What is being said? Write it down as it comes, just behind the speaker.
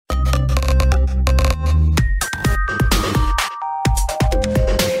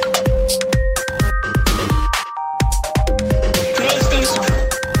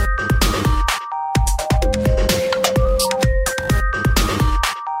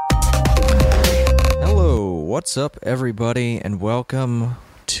What's up, everybody, and welcome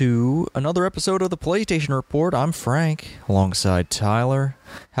to another episode of the PlayStation Report. I'm Frank, alongside Tyler.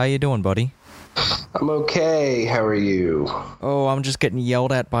 How you doing, buddy? I'm okay. How are you? Oh, I'm just getting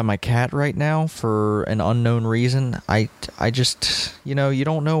yelled at by my cat right now for an unknown reason. I just, you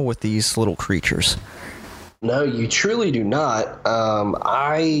don't know with these little creatures. No, you truly do not.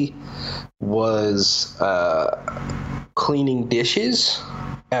 I was cleaning dishes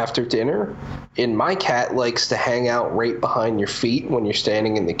after dinner, and my cat likes to hang out right behind your feet when you're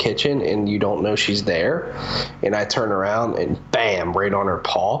standing in the kitchen and you don't know she's there. And I turn around and bam, right on her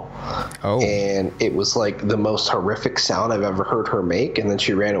paw. Oh. And it was like the most horrific sound I've ever heard her make, and then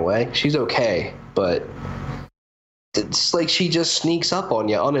she ran away. She's okay, but it's like she just sneaks up on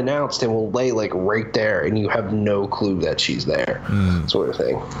you unannounced and will lay like right there, and you have no clue that she's there, sort of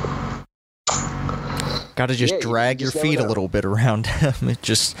thing. Gotta just drag your feet a little bit around him. It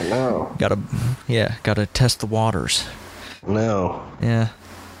just gotta test the waters. No. Yeah.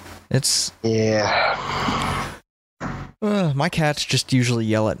 My cats just usually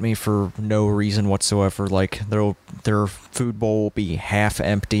yell at me for no reason whatsoever. Like, their food bowl will be half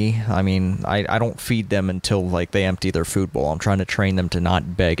empty. I mean, I don't feed them until, like, they empty their food bowl. I'm trying to train them to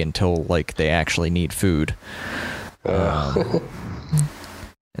not beg until, like, they actually need food.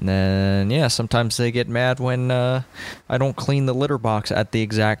 And then, sometimes they get mad when I don't clean the litter box at the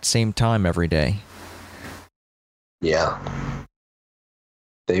exact same time every day. Yeah.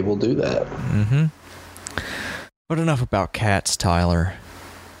 They will do that. Mm-hmm. But enough about cats, Tyler.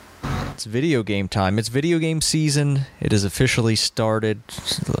 It's video game time. It's video game season. It has officially started.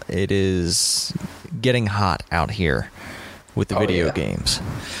 It is getting hot out here with the video games.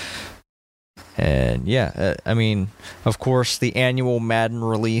 And I mean, of course, the annual Madden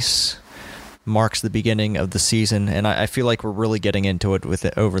release marks the beginning of the season, and I feel like we're really getting into it with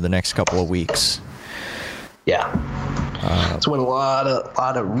it over the next couple of weeks. Yeah. It's when a lot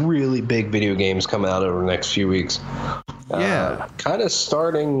of really big video games come out over the next few weeks. Kind of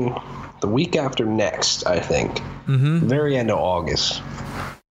starting the week after next, I think. Mm-hmm. Very end of August.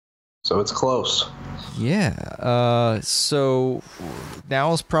 So it's close. Yeah. So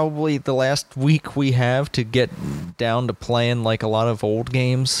now is probably the last week we have to get down to playing like a lot of old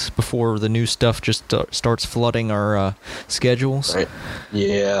games before the new stuff just starts flooding our schedules. Right.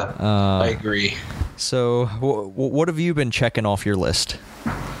 Yeah, I agree. So what have you been checking off your list?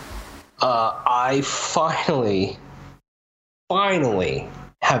 I finally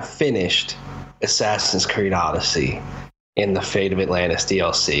have finished Assassin's Creed Odyssey in the Fate of Atlantis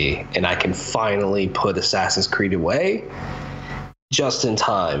DLC, and I can finally put Assassin's Creed away just in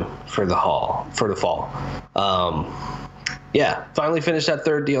time for the fall. Finally finished that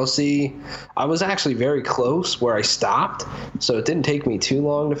third DLC. I was actually very close where I stopped, so it didn't take me too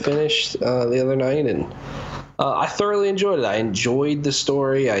long to finish the other night, and I thoroughly enjoyed it. I enjoyed the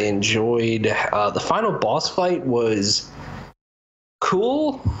story. I enjoyed the final boss fight was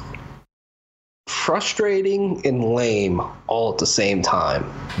cool, frustrating, and lame all at the same time.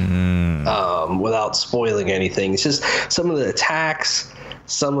 Without spoiling anything. It's just some of the attacks,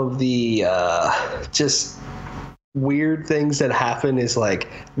 some of the just weird things that happen is like,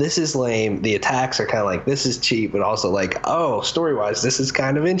 this is lame. The attacks are kind of like, this is cheap, but also like, oh, story-wise, this is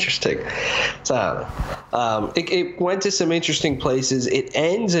kind of interesting. So it went to some interesting places. It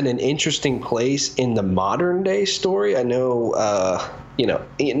ends in an interesting place in the modern day story. I know,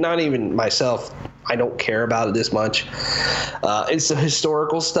 not even myself, I don't care about it this much. It's the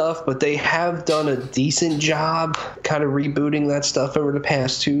historical stuff, but they have done a decent job kind of rebooting that stuff over the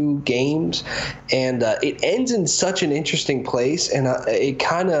past two games. And it ends in such an interesting place, and it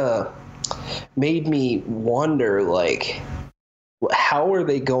kind of made me wonder, like, how are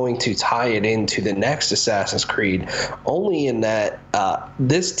they going to tie it into the next Assassin's Creed? Only in that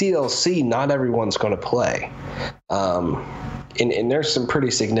this DLC, not everyone's going to play. And there's some pretty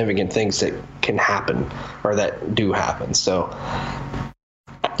significant things that can happen, or that do happen. So,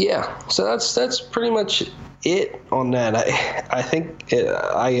 so that's pretty much it on that. I think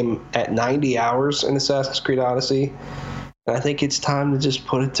I am at 90 hours in Assassin's Creed Odyssey, and I think it's time to just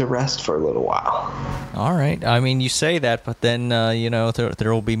put it to rest for a little while. All right. I mean, you say that, but then,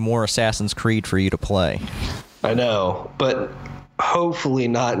 there will be more Assassin's Creed for you to play. I know, but hopefully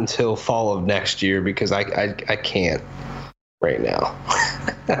not until fall of next year, because I can't right now.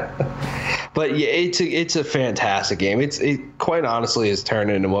 But yeah, it's a fantastic game. It quite honestly has turned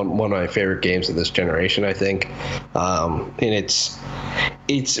into one of my favorite games of this generation, I think. And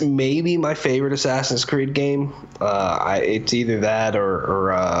it's maybe my favorite Assassin's Creed game. It's either that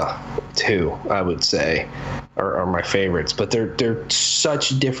or 2, I would say, are my favorites. But they're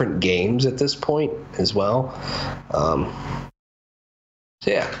such different games at this point as well. So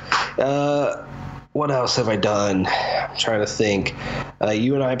yeah. What else have I done? I'm trying to think.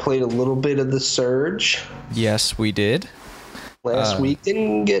 You and I played a little bit of The Surge. Yes, we did. Last week.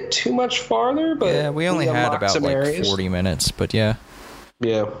 Didn't get too much farther, but yeah, we only had about like areas. 40 minutes, but yeah.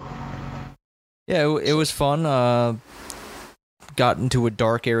 Yeah. Yeah, it was fun. Got into a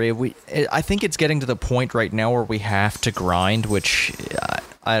dark area. I think it's getting to the point right now where we have to grind, which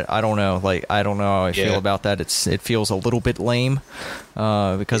I don't know. Like, I don't know how I feel about that. It feels a little bit lame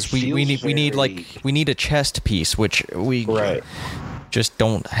because we need a chest piece, which we just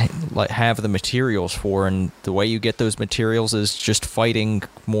don't have the materials for, and the way you get those materials is just fighting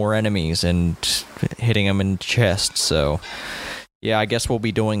more enemies and hitting them in the chest. So yeah, I guess we'll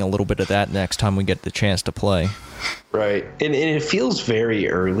be doing a little bit of that next time we get the chance to play. Right. And it feels very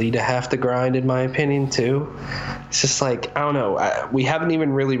early to have to grind, in my opinion, too. It's just like, I don't know. We haven't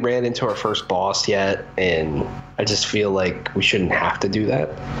even really ran into our first boss yet, and I just feel like we shouldn't have to do that.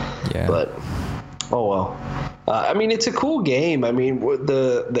 Yeah. But, oh well. I mean, it's a cool game. I mean,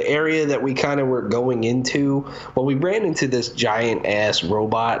 the area that we kind of were going into, well, we ran into this giant-ass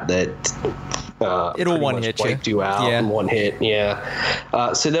robot that it'll one-hit you out in one hit.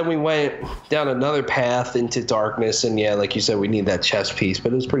 Yeah. So then we went down another path into darkness, and yeah, like you said, we need that chest piece,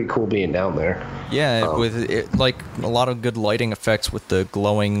 but it was pretty cool being down there. Yeah, with it, like a lot of good lighting effects with the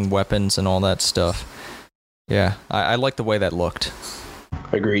glowing weapons and all that stuff. Yeah, I like the way that looked.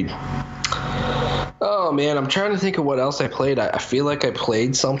 Agreed. Oh man, I'm trying to think of what else I played. I feel like I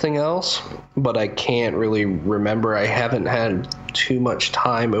played something else, but I can't really remember. I haven't had too much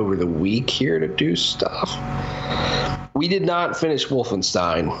time over the week here to do stuff. We did not finish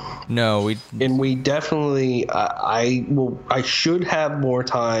Wolfenstein. No, we definitely. I should have more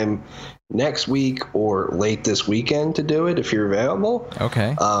time next week or late this weekend to do it if you're available.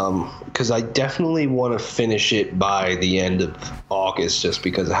 Okay. Because I definitely want to finish it by the end of August, just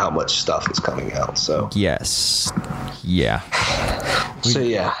because of how much stuff is coming out. So yes, yeah. We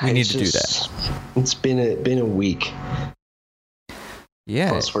need to do that. It's been a week.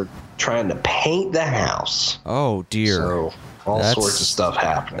 Yeah. Plus, we're trying to paint the house. Oh dear. So that's sorts of stuff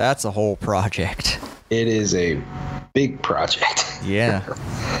happening. That's a whole project. It is a big project. Yeah.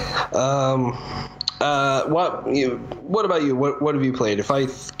 What about you? What have you played? If I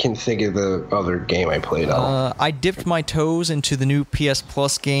can think of the other game I played, I dipped my toes into the new PS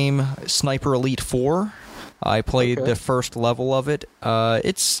Plus game, Sniper Elite 4. I played the first level of it.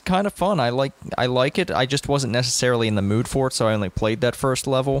 It's kind of fun. I like it. I just wasn't necessarily in the mood for it, so I only played that first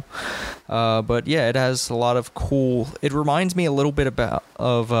level. But yeah, it has a lot of cool. It reminds me a little bit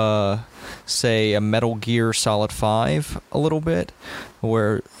of say a Metal Gear Solid 5 a little bit,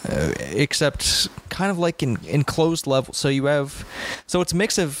 where except kind of like in enclosed level. So it's a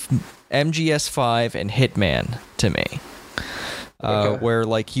mix of MGS5 and Hitman to me. Where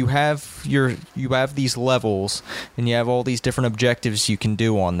like you have these levels and you have all these different objectives you can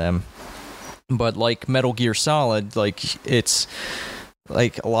do on them, but like Metal Gear Solid, like it's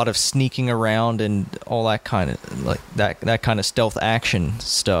like a lot of sneaking around and all that kind of like that kind of stealth action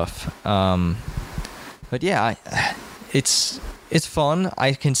stuff. But yeah, it's fun.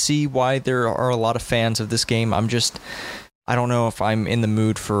 I can see why there are a lot of fans of this game. I don't know if I'm in the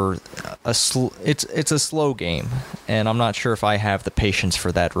mood for it's a slow game, and I'm not sure if I have the patience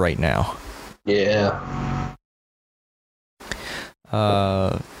for that right now. Yeah.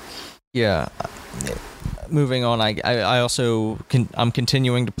 Yeah. Moving on, I also I'm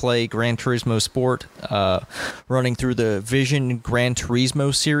continuing to play Gran Turismo Sport, running through the Vision Gran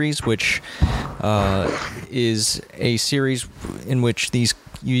Turismo series, which is a series in which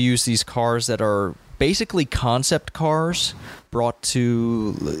you use these cars that are basically concept cars brought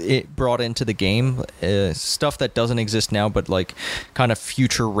into the game, stuff that doesn't exist now, but like kind of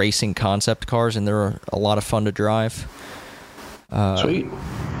future racing concept cars, and they're a lot of fun to drive. Sweet.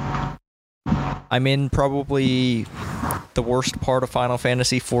 I'm in probably the worst part of Final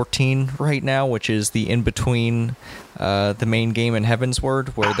Fantasy XIV right now, which is the in-between the main game and Heavensward,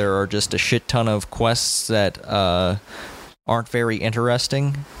 where there are just a shit ton of quests that aren't very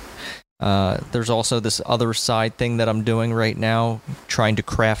interesting. There's also this other side thing that I'm doing right now, trying to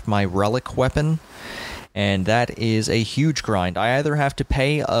craft my relic weapon, and that is a huge grind. I either have to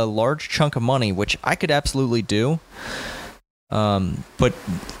pay a large chunk of money, which I could absolutely do, but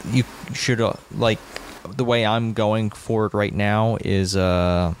you should like the way I'm going for it right now is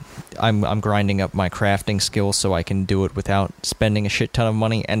I'm grinding up my crafting skills so I can do it without spending a shit ton of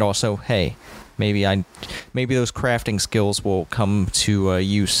money, and also, hey, maybe those crafting skills will come to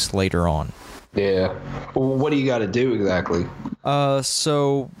use later on. Yeah. Well, what do you got to do exactly?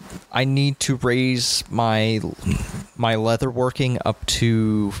 So I need to raise my leatherworking up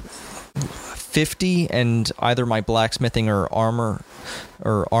to 50, and either my blacksmithing or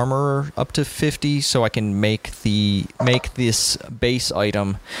armorer up to 50, so I can make this base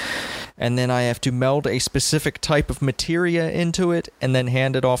item. And then I have to meld a specific type of materia into it, and then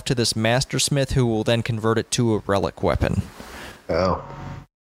hand it off to this mastersmith, who will then convert it to a relic weapon. Oh.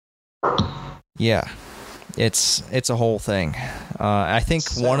 Yeah, it's a whole thing. I think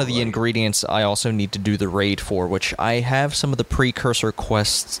one of the ingredients I also need to do the raid for, which I have some of the precursor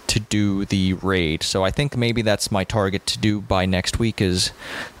quests to do the raid, so I think maybe that's my target to do by next week, is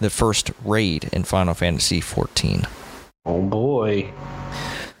the first raid in Final Fantasy XIV. Oh boy.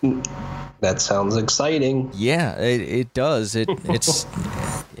 That sounds exciting. Yeah, it does. It's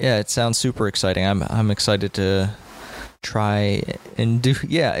yeah, it sounds super exciting. I'm excited to try and do.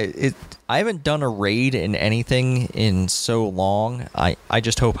 Yeah, I haven't done a raid in anything in so long. I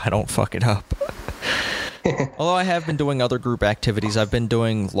just hope I don't fuck it up. Although I have been doing other group activities. I've been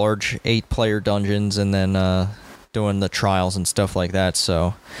doing large 8-player dungeons, and then doing the trials and stuff like that,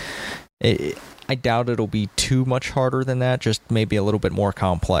 so I doubt it'll be too much harder than that, just maybe a little bit more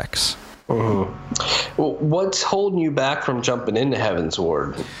complex. Mm-hmm. Well, what's holding you back from jumping into Heaven's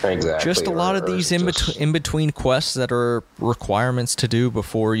Ward exactly? Just a lot of these in between quests that are requirements to do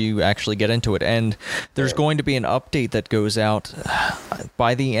before you actually get into it. And there's going to be an update that goes out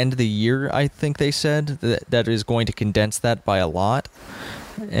by the end of the year, I think they said, that is going to condense that by a lot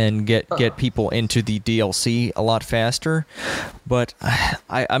and get people into the DLC a lot faster. But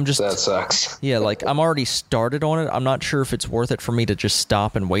I'm just... That sucks. Yeah, like, I'm already started on it. I'm not sure if it's worth it for me to just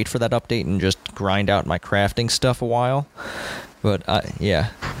stop and wait for that update and just grind out my crafting stuff a while. But, yeah.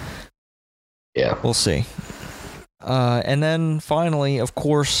 Yeah. We'll see. And then, finally, of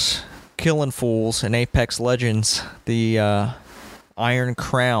course, Killing Fools in Apex Legends, the Iron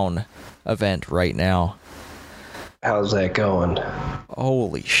Crown event right now. How's that going?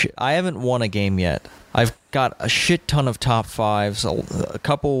 Holy shit. I haven't won a game yet. I've got a shit ton of top 5s, a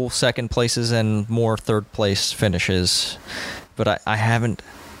couple second places, and more third place finishes. But I haven't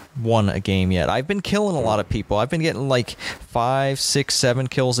won a game yet. I've been killing a lot of people. I've been getting like 5, 6, 7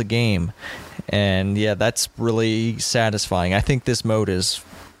 kills a game. And yeah, that's really satisfying. I think this mode is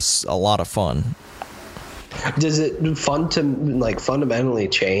a lot of fun. Does it fundamentally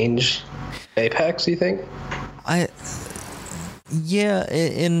change Apex, you think?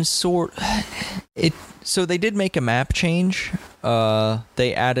 So they did make a map change.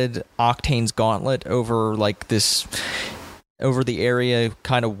 They added Octane's Gauntlet over the area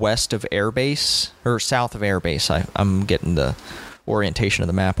kind of west of Airbase, or south of Airbase. I'm getting the orientation of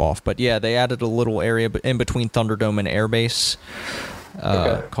the map off, but yeah, they added a little area in between Thunderdome and Airbase.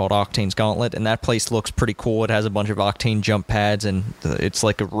 Called Octane's Gauntlet, and that place looks pretty cool. It has a bunch of Octane jump pads, and it's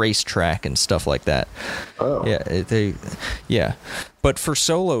like a racetrack and stuff like that. Oh, yeah. But for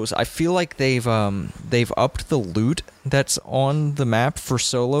solos, I feel like they've upped the loot that's on the map for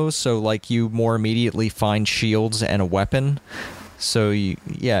solos, so like you more immediately find shields and a weapon. So you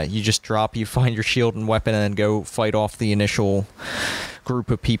just drop, you find your shield and weapon, and then go fight off the initial group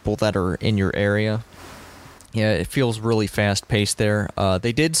of people that are in your area. Yeah, it feels really fast-paced there.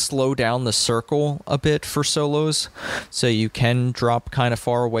 They did slow down the circle a bit for solos, so you can drop kind of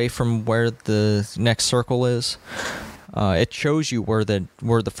far away from where the next circle is. It shows you where the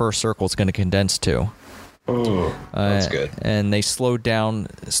first circle is going to condense to. That's good. And they slowed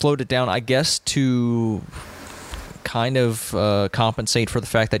it down, I guess, to kind of compensate for the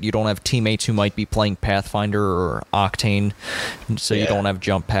fact that you don't have teammates who might be playing Pathfinder or Octane, so you don't have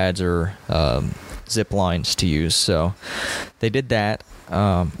jump pads or zip lines to use. So they did that,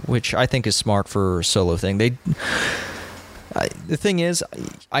 which I think is smart for a solo thing. The thing is,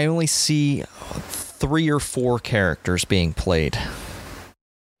 I only see 3 or 4 characters being played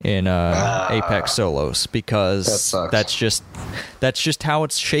in Apex solos, because that's just how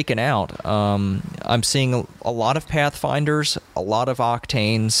it's shaken out. I'm seeing a lot of Pathfinders, a lot of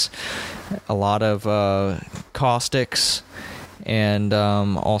Octanes, a lot of Caustics, and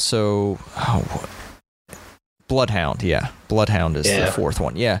also Bloodhound. Yeah, Bloodhound is the 4th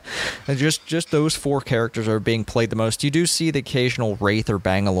one. Yeah, and just those 4 characters are being played the most. You do see the occasional Wraith or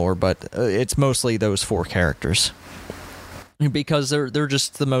Bangalore, but it's mostly those 4 characters, because they're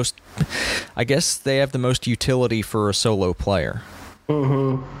just the most, I guess they have the most utility for a solo player.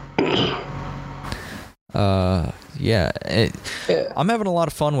 Mm-hmm. I'm having a lot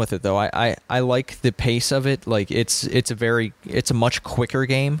of fun with it, though. I like the pace of it. Like it's a much quicker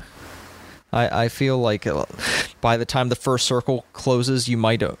game. I feel like by the time the first circle closes, you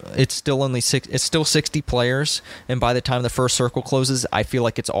might it's still only it's still 60 players, and by the time the first circle closes, I feel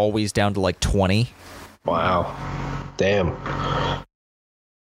like it's always down to like 20. Wow. Damn.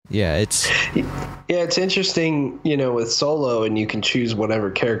 Yeah, it's interesting, with solo, and you can choose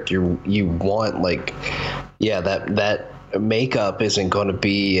whatever character you want. Like, yeah, that makeup isn't going to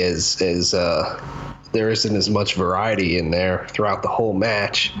be as there isn't as much variety in there throughout the whole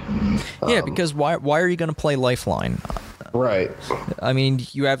match. Yeah, because why are you going to play Lifeline? Right. I mean,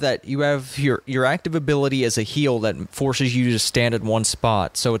 you have your active ability as a heal that forces you to stand in one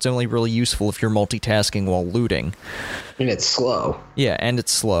spot, so it's only really useful if you're multitasking while looting. And it's slow. Yeah, and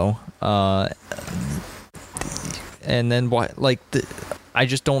it's slow. And then I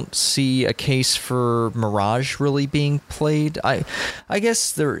just don't see a case for Mirage really being played. I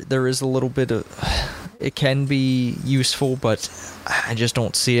guess there is a little bit of, it can be useful, but I just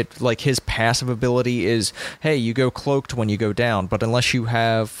don't see it. Like, his passive ability is, hey, you go cloaked when you go down, but unless you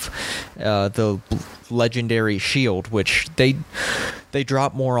have the legendary shield, which they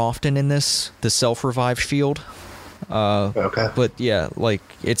drop more often in this, the self-revive shield. Okay. But yeah, like,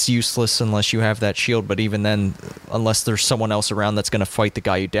 it's useless unless you have that shield, but even then, unless there's someone else around that's going to fight the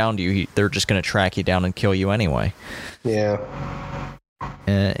guy who downed you, they're just going to track you down and kill you anyway. Yeah.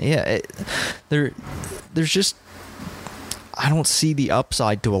 There's just, I don't see the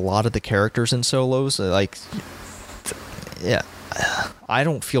upside to a lot of the characters in solos. Like, yeah, I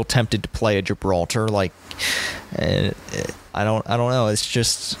don't feel tempted to play a Gibraltar. Like, I don't know. It's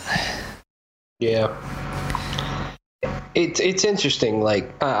just, yeah. It's interesting.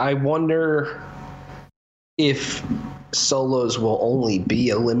 Like, I wonder if solos will only be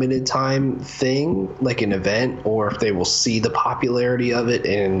a limited time thing, like an event, or if they will see the popularity of it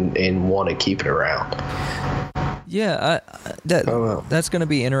and want to keep it around. Yeah, that's going to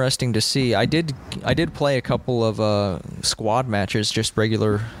be interesting to see. I did play a couple of squad matches, just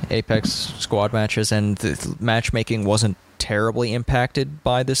regular Apex squad matches, and the matchmaking wasn't terribly impacted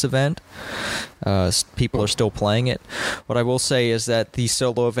by this event. People are still playing it. What I will say is that the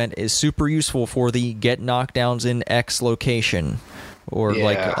solo event is super useful for the get knockdowns in X location, or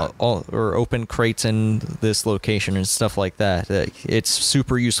or open crates in this location and stuff like that. It's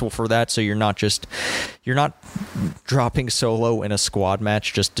super useful for that, so you're not dropping solo in a squad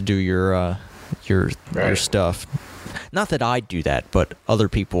match just to do your stuff. Not that I do that, but other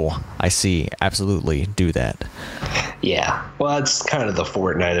people I see absolutely do that. Yeah, well, it's kind of the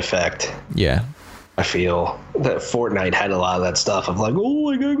Fortnite effect. Yeah. I feel that Fortnite had a lot of that stuff of like,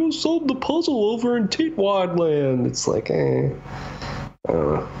 oh, I gotta go solve the puzzle over in Teatwad Land. It's like, I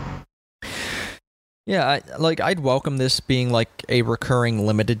don't know. Yeah, I'd welcome this being like a recurring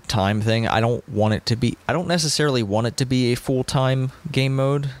limited time thing. I don't necessarily want it to be a full-time game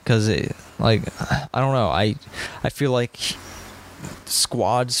mode, because I don't know. I feel like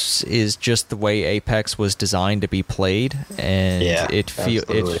squads is just the way Apex was designed to be played, and it's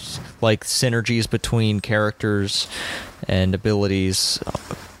like synergies between characters and abilities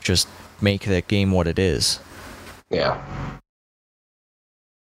just make that game what it is. Yeah.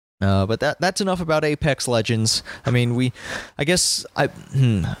 But that's enough about Apex Legends. I mean, we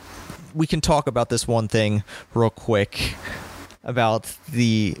can talk about this one thing real quick. About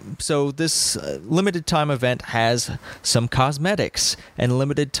this limited time event has some cosmetics and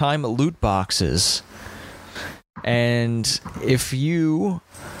limited time loot boxes, and if you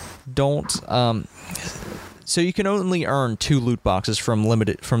don't, so you can only earn 2 loot boxes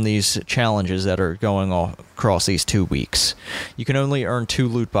from these challenges that are going all across these 2 weeks. You can only earn 2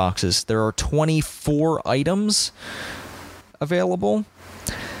 loot boxes. There are 24 items available.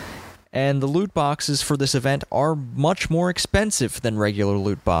 And the loot boxes for this event are much more expensive than regular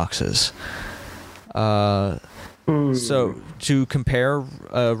loot boxes. So, to compare,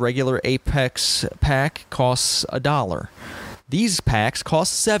 a regular Apex pack costs $1. These packs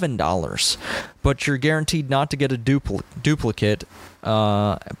cost $7, but you're guaranteed not to get a duplicate.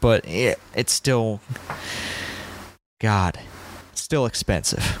 But it's still, still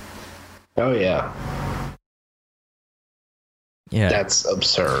expensive. Oh yeah. Yeah, that's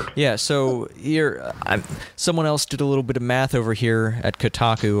absurd. Yeah, so here, someone else did a little bit of math over here at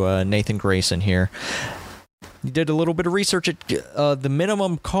Kotaku, Nathan Grayson here. He did a little bit of research at the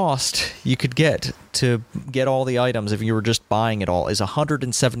minimum cost you could get to get all the items if you were just buying it all is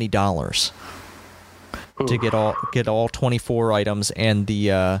 $170 to get all 24 items and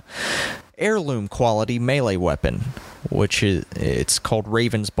the heirloom quality melee weapon, which it's called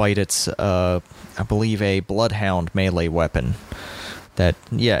Raven's Bite. It's I believe a bloodhound melee weapon.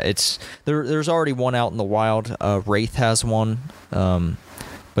 There's already one out in the wild. Wraith has one.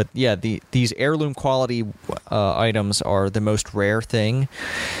 But yeah, these heirloom quality items are the most rare thing.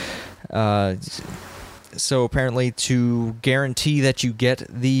 So apparently, to guarantee that you get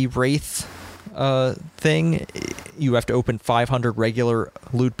the Wraith thing, you have to open 500 regular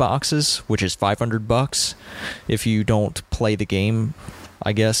loot boxes, which is $500 if you don't play the game,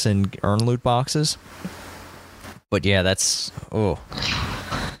 I guess, and earn loot boxes. But yeah, that's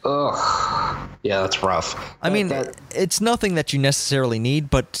Ugh. Yeah, that's rough. I mean, it's nothing that you necessarily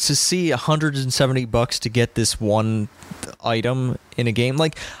need, but to see $170 to get this one item in a game,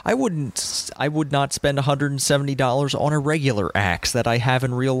 like I would not spend $170 on a regular axe that I have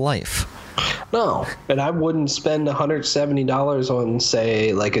in real life. No, and I wouldn't spend $170 on,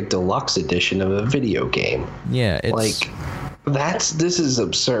 say, like a deluxe edition of a video game. Yeah, it's like this is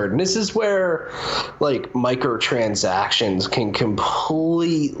absurd. And this is where like microtransactions can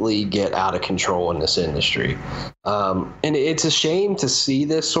completely get out of control in this industry. And it's a shame to see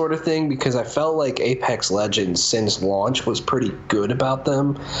this sort of thing, because I felt like Apex Legends since launch was pretty good about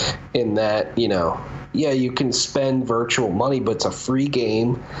them in that, you know, yeah, you can spend virtual money, but it's a free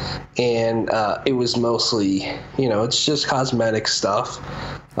game, and it was mostly, you know, it's just cosmetic stuff.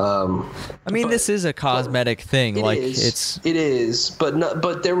 I mean, this is a cosmetic thing. It is,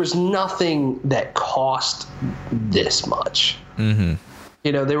 but there was nothing that cost this much. Mm-hmm.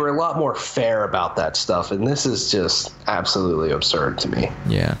 You know, they were a lot more fair about that stuff, and this is just absolutely absurd to me.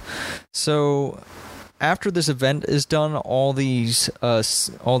 Yeah. So after this event is done, all these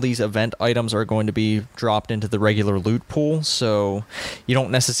event items are going to be dropped into the regular loot pool, so you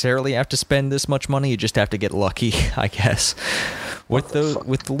don't necessarily have to spend this much money. You just have to get lucky, I guess, with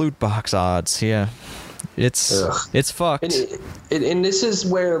the loot box odds. Yeah, it's fucked. And this is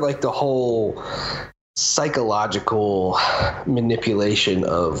where like the whole psychological manipulation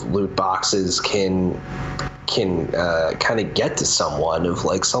of loot boxes can kind of get to someone, of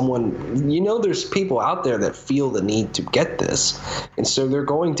like someone, you know, there's people out there that feel the need to get this, and so they're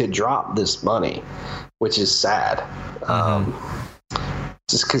going to drop this money, which is sad.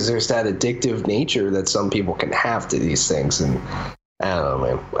 Just because there's that addictive nature that some people can have to these things, and I don't know,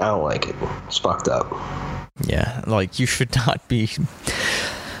 man, I don't like it. It's fucked up. Yeah, like you should not be.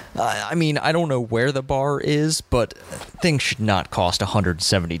 I mean, I don't know where the bar is, but things should not cost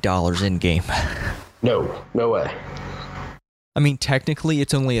 $170 in game. No way. I mean, technically,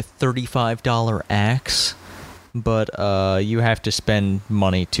 it's only a $35 axe, but you have to spend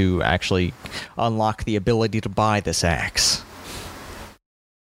money to actually unlock the ability to buy this axe.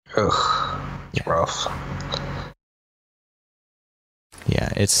 Ugh, it's rough. Yeah,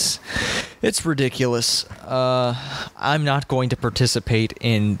 it's ridiculous. I'm not going to participate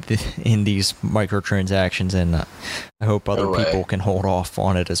in these microtransactions, and I hope other people can hold off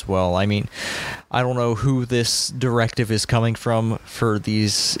on it as well. I mean, I don't know who this directive is coming from for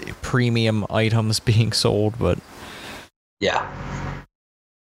these premium items being sold, but yeah.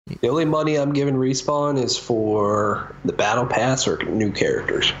 The only money I'm giving Respawn is for the battle pass or new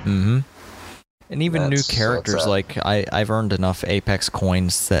characters. Mm-hmm. And even new characters, like I've earned enough Apex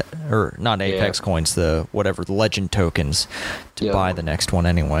coins or not Apex coins, the legend tokens to buy the next one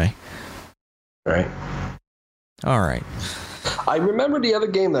anyway. Right. All right. I remember the other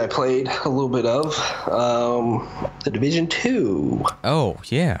game that I played a little bit of, The Division 2. Oh,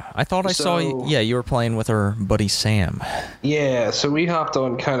 yeah. I thought I saw you. Yeah, you were playing with our buddy Sam. Yeah, so we hopped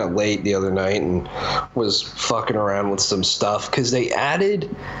on kind of late the other night and was fucking around with some stuff, because they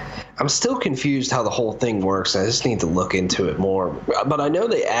added... I'm still confused how the whole thing works. I just need to look into it more. But I know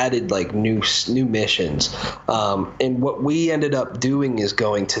they added like new missions. And what we ended up doing is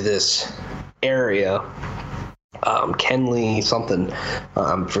going to this area, Kenley something.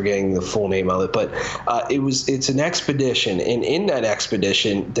 I'm forgetting the full name of it, but it's an expedition, and in that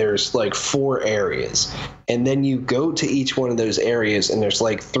expedition there's like 4 areas, and then you go to each one of those areas, and there's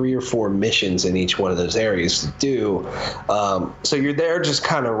like 3 or 4 missions in each one of those areas to do. So you're there just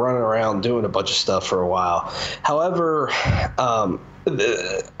kind of running around doing a bunch of stuff for a while. However,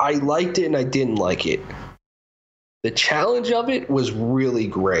 I liked it and I didn't like it. The challenge of it was really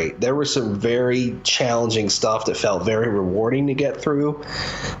great. There was some very challenging stuff that felt very rewarding to get through.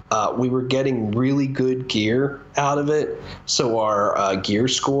 We were getting really good gear out of it. So our gear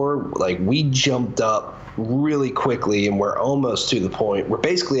score, like, we jumped up really quickly, and we're almost to the point. We're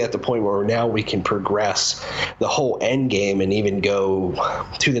basically at the point where now we can progress the whole end game and even go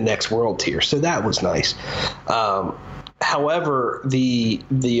to the next world tier. So that was nice. However,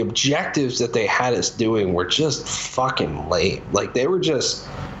 the objectives that they had us doing were just fucking lame. Like, they were just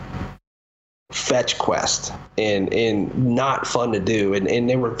fetch quest and not fun to do. And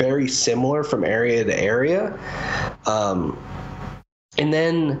they were very similar from area to area. And And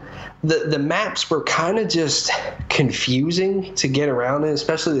then the maps were kind of just confusing to get around in,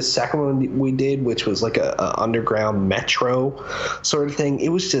 especially the second one we did, which was like a underground metro sort of thing. It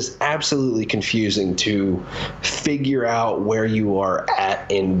was just absolutely confusing to figure out where you are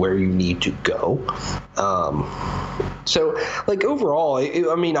at and where you need to go. So, like, overall,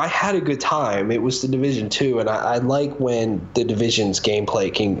 I mean, I had a good time. It was the Division 2, and I like when the Division's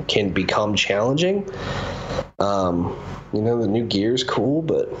gameplay can become challenging. The new gear's cool,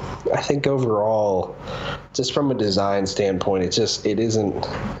 but I think overall, just from a design standpoint, it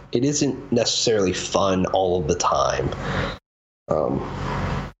isn't necessarily fun all of the time. So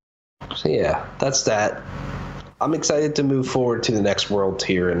yeah, that's that. I'm excited to move forward to the next world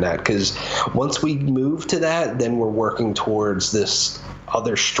tier in that, because once we move to that, then we're working towards this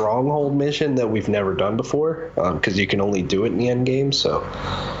other stronghold mission that we've never done before, because you can only do it in the end game. So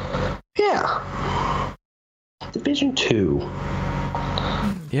yeah, Division 2.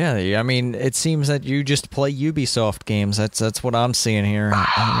 Yeah, I mean, it seems that you just play Ubisoft games. That's what I'm seeing here.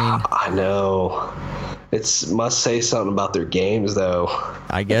 I know. It must say something about their games, though.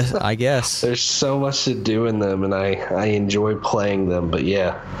 I guess. There's so much to do in them, and I enjoy playing them. But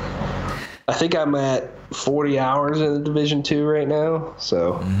yeah, I think I'm at 40 hours in the Division 2 right now.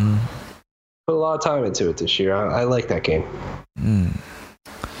 So put a lot of time into it this year. I like that game.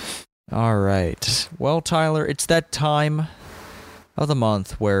 All right. Well, Tyler, it's that time of the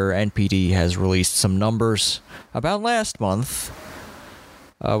month where NPD has released some numbers about last month.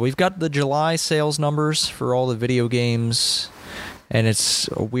 We've got the July sales numbers for all the video games, and it's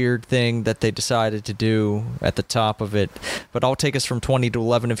a weird thing that they decided to do at the top of it, but I'll take us from 20 to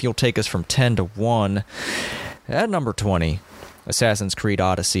 11 if you'll take us from 10 to 1. At number 20, Assassin's Creed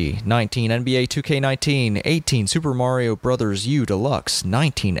Odyssey. 19, NBA 2K19. 18, Super Mario Bros. U Deluxe.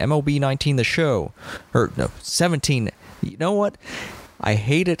 19, MLB 19 The Show. 17, you know what? I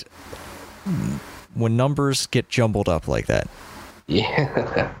hate it when numbers get jumbled up like that.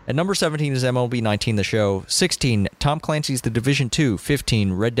 Yeah. At number 17 is MLB 19 The Show. 16, Tom Clancy's The Division 2.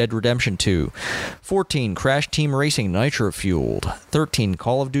 15, Red Dead Redemption 2. 14, Crash Team Racing Nitro Fueled. 13,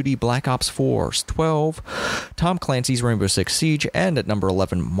 Call of Duty Black Ops 4. 12, Tom Clancy's Rainbow Six Siege. And at number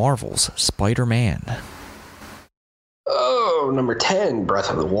 11, Marvel's Spider-Man. Oh, number 10, Breath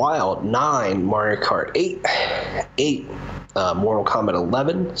of the Wild. 9, Mario Kart 8. 8, Mortal Kombat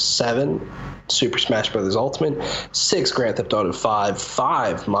 11. 7, Super Smash Bros. Ultimate. 6, Grand Theft Auto 5.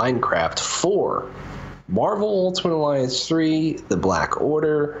 5, Minecraft. 4, Marvel Ultimate Alliance 3, The Black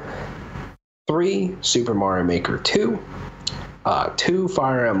Order. 3, Super Mario Maker 2. 2,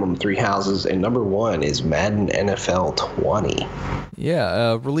 Fire Emblem 3 Houses. And number 1 is Madden NFL 20.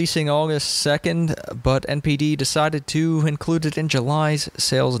 Yeah, releasing August 2nd, but NPD decided to include it in July's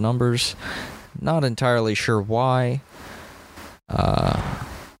sales numbers. Not entirely sure why.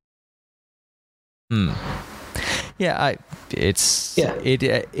 Yeah, it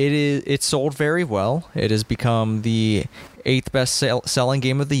sold very well. It has become the 8th best selling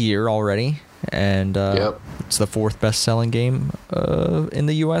game of the year already, and it's the 4th best selling game in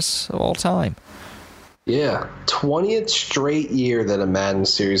the U.S. of all time. Yeah, 20th straight year that a Madden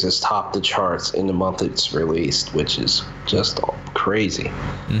series has topped the charts in the month it's released, which is just crazy.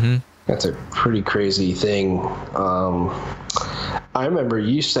 Mm-hmm. That's a pretty crazy thing. I remember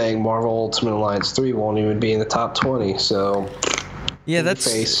you saying Marvel Ultimate Alliance 3 won't even be in the top 20, so... Yeah,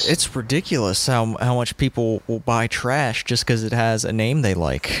 it's ridiculous how much people will buy trash just because it has a name they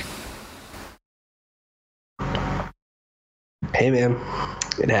like. Hey, man,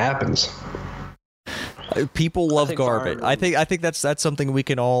 it happens. People love garbage. I think that's something we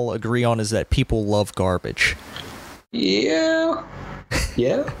can all agree on, is that people love garbage. Yeah.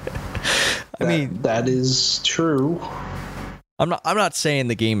 I mean, that is true. I'm not saying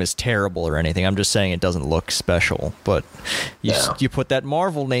the game is terrible or anything. I'm just saying it doesn't look special. But you put that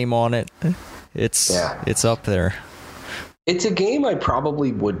Marvel name on it, it's up there. It's a game I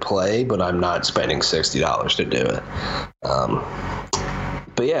probably would play, but I'm not spending $60 to do it.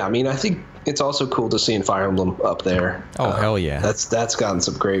 But yeah, I mean, I think it's also cool to see Fire Emblem up there. Oh, hell yeah. That's gotten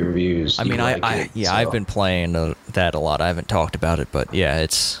some great reviews. I mean, I've been playing that a lot. I haven't talked about it, but yeah,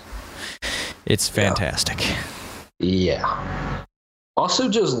 it's fantastic. Yeah. Also,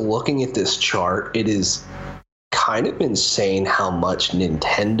 just looking at this chart, it is kind of insane how much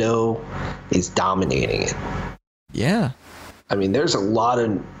Nintendo is dominating it. Yeah. I mean, there's a lot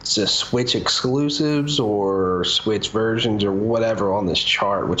of just Switch exclusives or Switch versions or whatever on this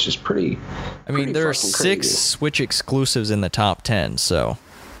chart, which is pretty. I mean, there are 6 Switch exclusives in the top 10, so.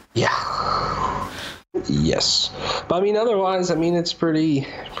 Yeah. Yes, but I mean, otherwise, I mean, it's pretty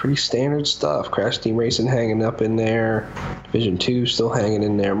standard stuff. Crash Team Racing hanging up in there, Division 2 still hanging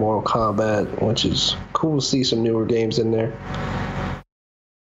in there, Mortal Kombat, which is cool to see some newer games in there.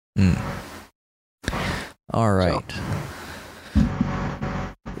 All right. So.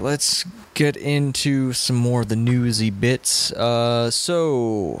 Let's get into some more of the newsy bits.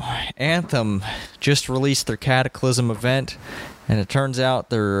 So, Anthem just released their Cataclysm event, and it turns out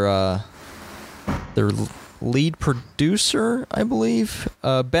their lead producer, I believe,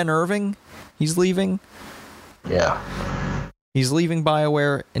 Ben Irving, he's leaving. Yeah. He's leaving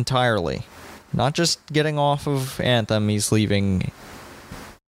BioWare entirely. Not just getting off of Anthem, he's leaving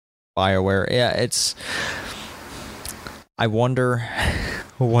BioWare. Yeah, it's... I wonder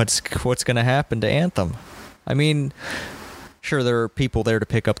what's going to happen to Anthem. I mean, sure, there are people there to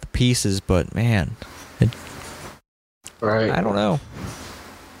pick up the pieces, but man... Right. I don't know.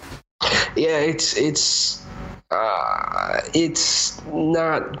 Yeah, it's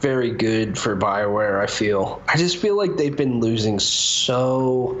not very good for BioWare, I feel. I just feel like they've been losing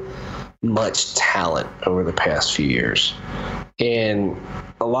so much talent over the past few years. And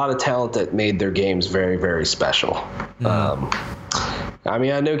a lot of talent that made their games very, very special. I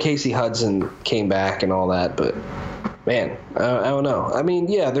mean, I know Casey Hudson came back and all that, but man, I don't know. I mean,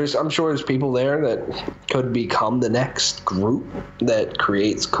 yeah, I'm sure there's people there that could become the next group that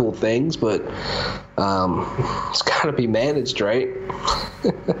creates cool things, but it's got to be managed, right?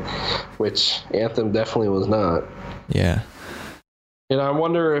 Which Anthem definitely was not. Yeah. And I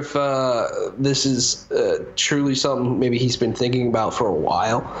wonder if this is truly something maybe he's been thinking about for a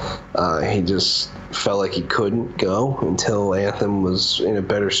while. He just felt like he couldn't go until Anthem was in a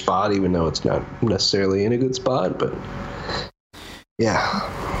better spot, even though it's not necessarily in a good spot. But yeah.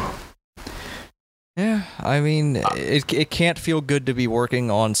 Yeah, I mean, it can't feel good to be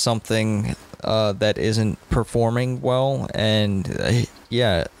working on something that isn't performing well. And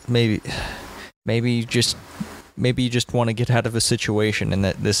yeah, maybe you just want to get out of a situation, and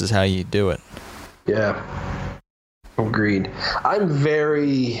that this is how you do it. Yeah. Agreed. I'm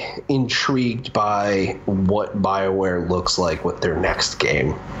very intrigued by what BioWare looks like with their next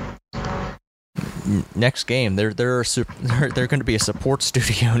game. Next game, they're going to be a support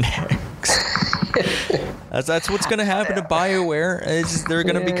studio next. That's what's going to happen to BioWare. Is they're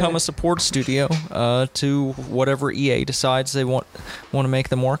going to become a support studio to whatever EA decides they want to make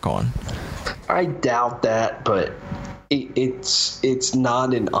them work on. I doubt that, but it's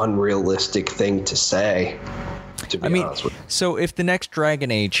not an unrealistic thing to say. To be honest with you. So if the next Dragon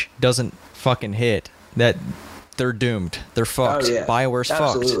Age doesn't fucking hit, that they're doomed. They're fucked. Oh, yeah. BioWare's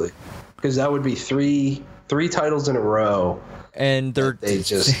Absolutely. Fucked. Because that would be three titles in a row. And they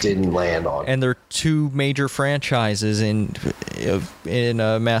just didn't land on. And they're two major franchises in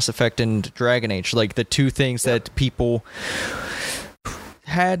Mass Effect and Dragon Age, like the two things that people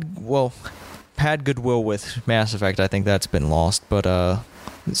had goodwill with. Mass Effect, I think that's been lost, but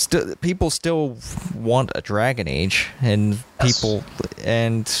people still want a Dragon Age, and people,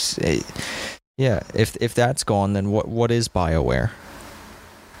 and yeah, if that's gone, then what is BioWare?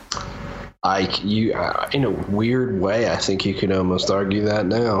 In a weird way, I think you could almost argue that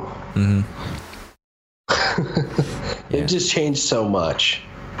now. Mm-hmm. It just changed so much.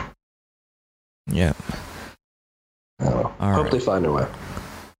 Yeah. Hope they find a way.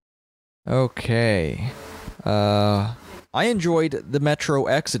 Okay. I enjoyed the Metro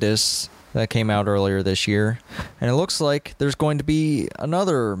Exodus that came out earlier this year, and it looks like there's going to be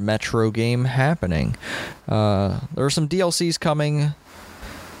another Metro game happening. There are some DLCs coming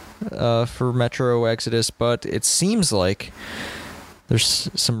for Metro Exodus, but it seems like there's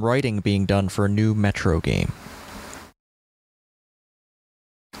some writing being done for a new Metro game.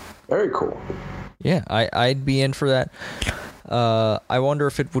 Very cool. Yeah, I'd be in for that. I wonder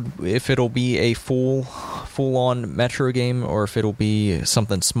if it'll be a full-on Metro game, or if it'll be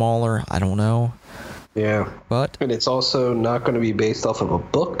something smaller. I don't know. Yeah. And it's also not going to be based off of a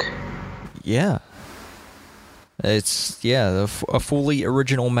book. Yeah. It's a fully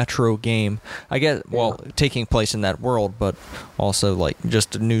original Metro game. I guess, taking place in that world, but also like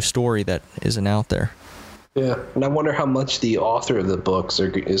just a new story that isn't out there. Yeah, and I wonder how much the author of the books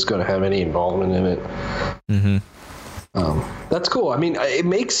is going to have any involvement in it. Mm-hmm. That's cool. I mean, it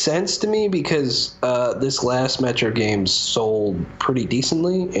makes sense to me because this last Metro game sold pretty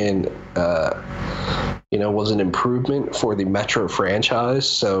decently, and was an improvement for the Metro franchise.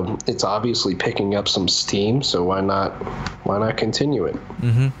 So it's obviously picking up some steam. So why not continue it?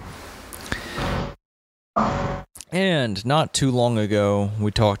 Mm-hmm. And not too long ago,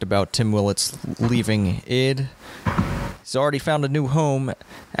 we talked about Tim Willett's leaving id. He's already found a new home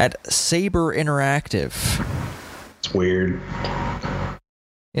at Saber Interactive. It's weird.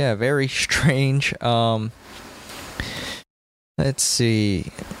 Yeah, very strange. Let's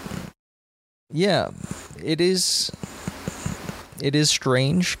see. Yeah, it is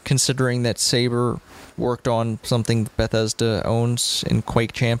strange considering that Saber worked on something Bethesda owns in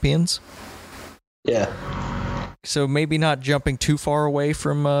Quake Champions. Yeah. So maybe not jumping too far away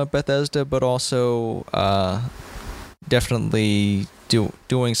from Bethesda, but also definitely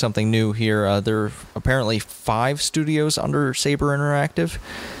doing something new here. There are apparently 5 studios under Saber Interactive,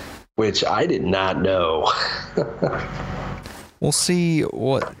 which I did not know. We'll see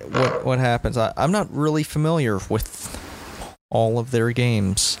what happens. I'm not really familiar with all of their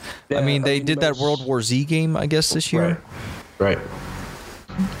games. Yeah, I mean, they did that World War Z game, I guess, this year. Right.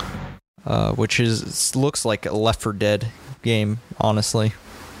 Which looks like a Left 4 Dead game, honestly.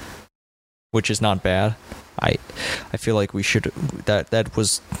 Which is not bad. I feel like we should... That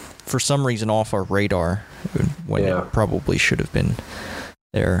was, for some reason, off our radar when it probably should have been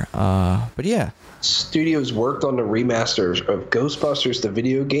there. But yeah. Studios worked on the remaster of Ghostbusters, the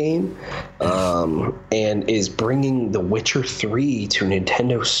video game, and is bringing The Witcher 3 to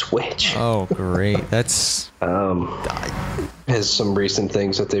Nintendo Switch. Oh, great. That's... has some recent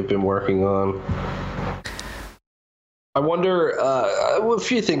things that they've been working on. I wonder, a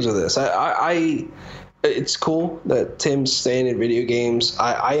few things with this. It's cool that Tim's staying in video games.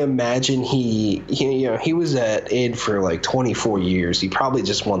 I imagine he was at id for like 24 years. He probably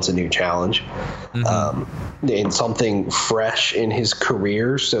just wants a new challenge, and something fresh in his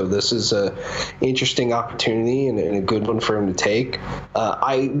career. So this is a interesting opportunity and a good one for him to take.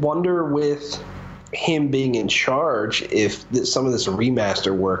 I wonder with him being in charge if some of this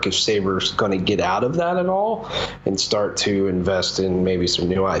remaster work, if Saber's going to get out of that at all and start to invest in maybe some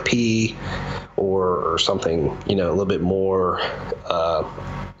new IP or something, a little bit more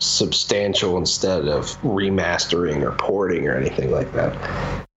substantial instead of remastering or porting or anything like that.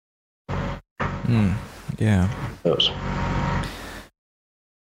 Yeah. Those.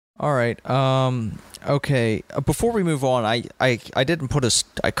 All right. Okay. Before we move on, I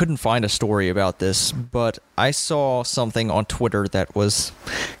couldn't find a story about this, but I saw something on Twitter that was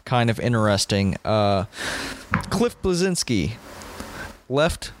kind of interesting. Cliff Bleszinski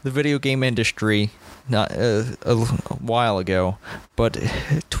left the video game industry not a while ago, but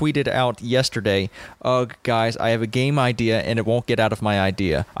tweeted out yesterday, "Ugh, guys, I have a game idea and it won't get out of my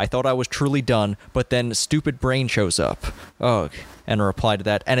idea. I thought I was truly done, but then stupid brain shows up. Ugh." And a reply to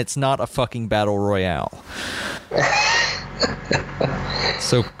that, and it's not a fucking battle royale.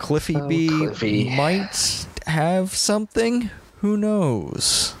 So Cliffy might have something. Who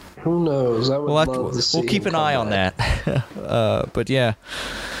knows? Who knows? I would love to see. We'll keep an eye on that. But yeah.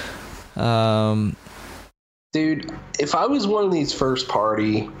 Dude, if I was one of these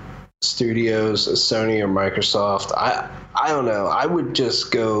first-party studios, Sony or Microsoft, I don't know. I would just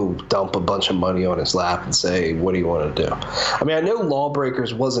go dump a bunch of money on his lap and say, "What do you want to do?" I mean, I know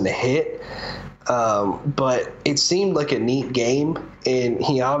Lawbreakers wasn't a hit, but it seemed like a neat game, and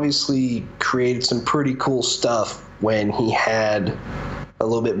he obviously created some pretty cool stuff when he had a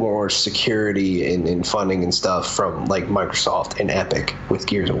little bit more security and funding and stuff from like Microsoft and Epic with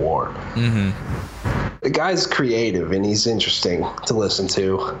Gears of War. Mm-hmm. The guy's creative and he's interesting to listen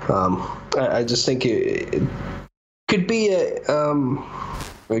to. I just think it could be a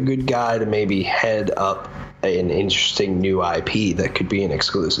good guy to maybe head up an interesting new IP that could be an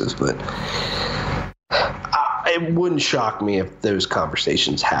exclusive, but it wouldn't shock me if those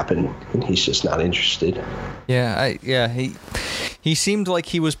conversations happen and he's just not interested. He seemed like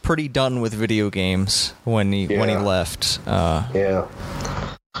he was pretty done with video games when he left.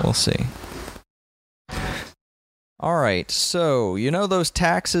 We'll see. All right, so those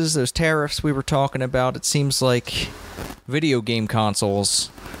taxes, those tariffs we were talking about, it seems like video game consoles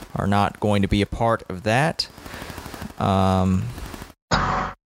are not going to be a part of that.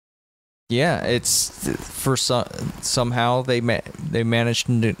 It's for somehow they managed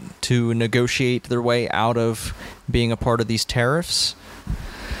to negotiate their way out of being a part of these tariffs.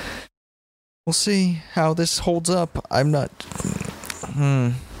 We'll see how this holds up. I'm not.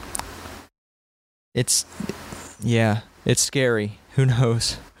 It's scary. Who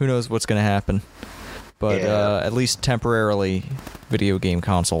knows? Who knows what's going to happen? But at least temporarily, video game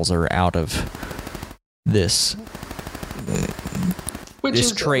consoles are out of this.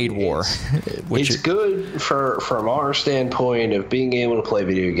 This trade war. It's good from our standpoint of being able to play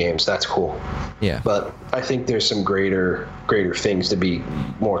video games. That's cool. Yeah. But I think there's some greater things to be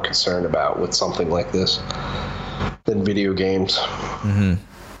more concerned about with something like this than video games. Mm-hmm.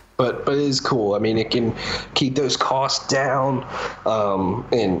 but it is cool. I mean, it can keep those costs down,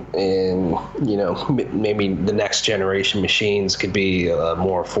 and you know, maybe the next generation machines could be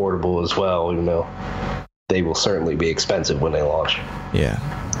more affordable as well. You know, they will certainly be expensive when they launch. Yeah.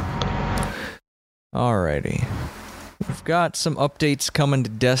 Alrighty. We've got some updates coming to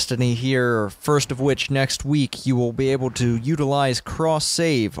Destiny here, first of which next week you will be able to utilize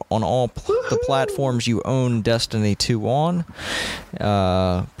cross-save on all the platforms you own Destiny 2 on.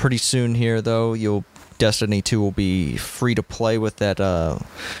 Pretty soon here, though, Destiny 2 will be free to play with that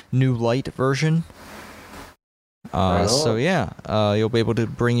new light version. So yeah, you'll be able to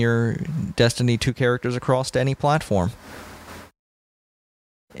bring your Destiny 2 characters across to any platform.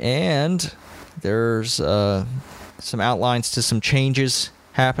 And there's some outlines to some changes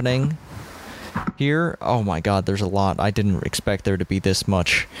happening here. Oh my god, there's a lot. I didn't expect there to be this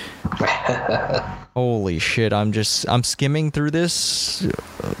much. Holy shit, I'm skimming through this.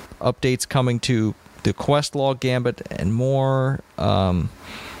 Updates coming to the quest log Gambit and more. Yeah,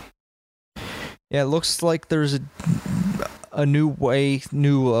 it looks like there's a new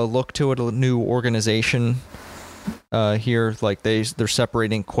look to it, a new organization here. Like they're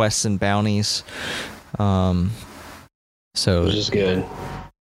separating quests and bounties. So which is good.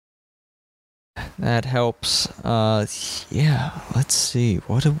 That helps. Yeah, let's see.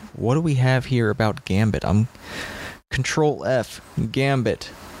 What do we have here about Gambit? I'm Control F,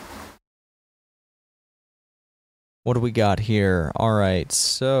 Gambit. What do we got here? Alright,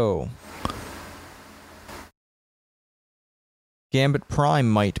 so Gambit Prime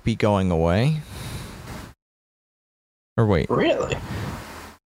might be going away. Or wait. Really?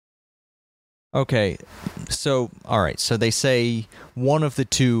 Okay, so, alright, so they say one of the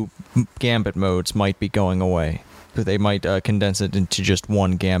two Gambit modes might be going away. But they might condense it into just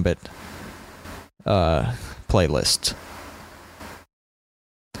one Gambit playlist.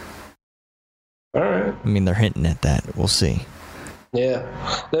 Alright. I mean, they're hinting at that. We'll see. Yeah.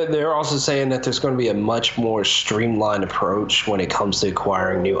 They're also saying that there's going to be a much more streamlined approach when it comes to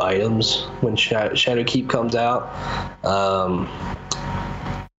acquiring new items when Shadowkeep comes out.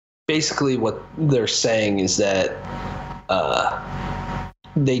 Basically, what they're saying is that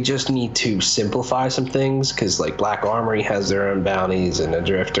they just need to simplify some things because, like, Black Armory has their own bounties and a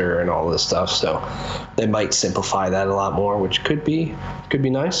Drifter and all this stuff. So they might simplify that a lot more, which could be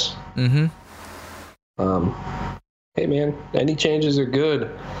nice. Mm-hmm. Hey, man, any changes are good.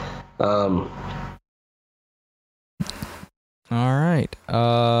 All right.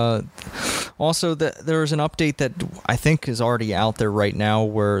 Also, there's an update that I think is already out there right now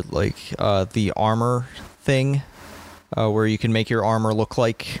where, like, the armor thing, where you can make your armor look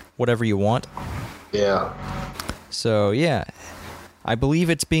like whatever you want. Yeah. So, yeah. I believe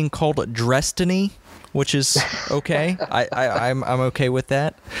it's being called Drestiny, which is okay. I'm okay with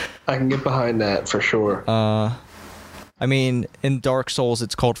that. I can get behind that for sure. I mean, in Dark Souls,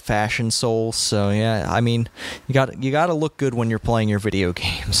 it's called Fashion Souls, so yeah. I mean, you got to look good when you're playing your video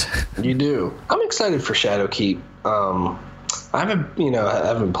games. You do. I'm excited for Shadowkeep. I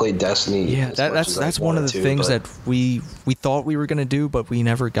haven't played Destiny. Yeah, that's one of the things that we thought we were gonna do, but we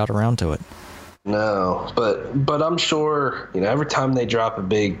never got around to it. No, but I'm sure, every time they drop a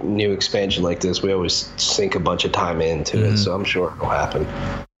big new expansion like this, we always sink a bunch of time into it, so I'm sure it'll happen.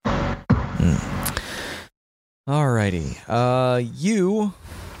 Alrighty. You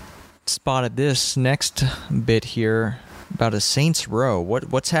spotted this next bit here about a Saints Row.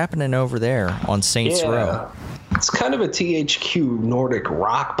 What's happening over there on Saints Row? It's kind of a THQ Nordic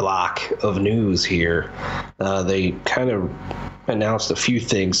rock block of news here. They kind of announced a few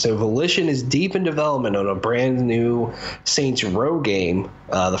things. So Volition is deep in development on a brand new Saints Row game,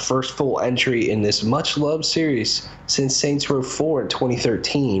 the first full entry in this much-loved series since Saints Row 4 in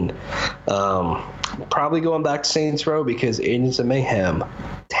 2013. Probably going back to Saints Row because Agents of Mayhem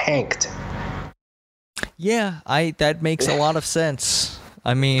tanked. Yeah, that makes a lot of sense.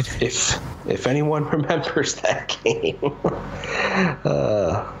 I mean, if anyone remembers that game,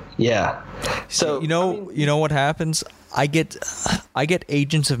 yeah. So you know what happens? I get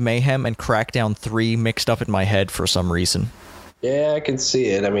Agents of Mayhem and Crackdown 3 mixed up in my head for some reason. Yeah, I can see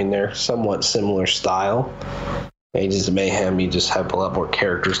it. I mean, they're somewhat similar style. Agents of Mayhem, you just have a lot more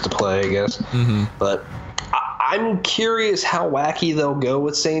characters to play, I guess. Mm-hmm. But I'm curious how wacky they'll go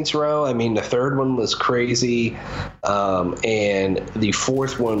with Saints Row. I mean, the third one was crazy, and the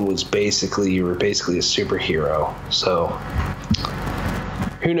fourth one was you were basically a superhero. So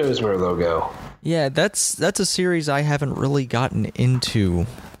who knows where they'll go? Yeah, that's a series I haven't really gotten into.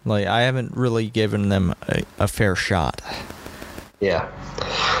 Like, I haven't really given them a fair shot. Yeah.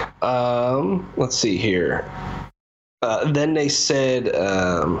 Let's see here. Then they said,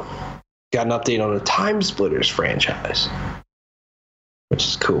 got an update on the Time Splitters franchise, which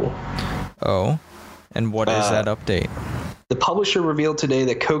is cool. Oh, and what is that update? The publisher revealed today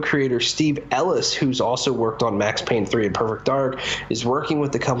that co-creator Steve Ellis, who's also worked on Max Payne 3 and Perfect Dark, is working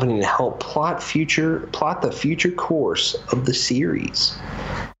with the company to help plot the future course of the series.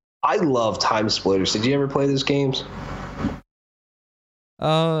 I love Time Splitters. Did you ever play those games?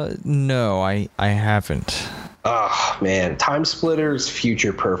 No, I haven't. Oh, man. Time Splitters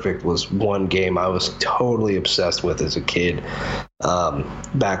Future Perfect was one game I was totally obsessed with as a kid,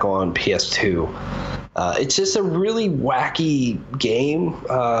 back on PS2. It's just a really wacky game,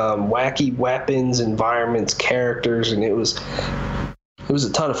 wacky weapons, environments, characters, and it was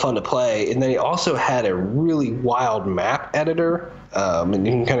a ton of fun to play. And then it also had a really wild map editor, and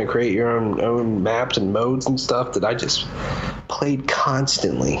you can kind of create your own maps and modes and stuff that I just played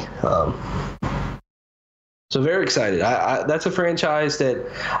constantly. So very excited. That's a franchise that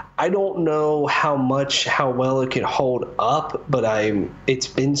I don't know how well it can hold up, but it's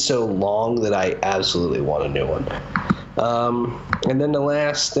been so long that I absolutely want a new one. And then the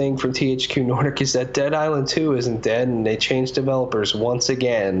last thing from THQ Nordic is that Dead Island 2 isn't dead, and they changed developers once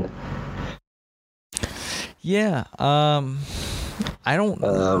again. Yeah. I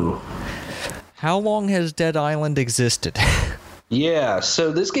don't. How long has Dead Island existed? Yeah,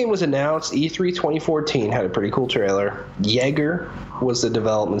 so this game was announced E3 2014, had a pretty cool trailer. Jaeger was the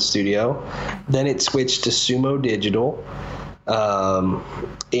development studio. Then it switched to Sumo Digital.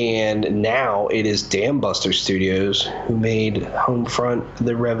 And now it is Dambuster Studios, who made Homefront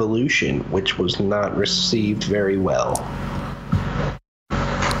The Revolution, which was not received very well.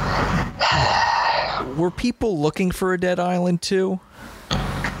 Were people looking for a Dead Island 2?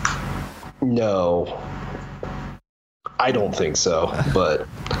 No. I don't think so,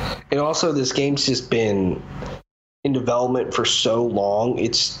 and also this game's just been in development for so long.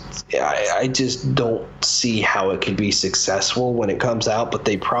 I just don't see how it could be successful when it comes out, but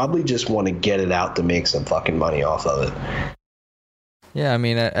they probably just want to get it out to make some fucking money off of it. Yeah, I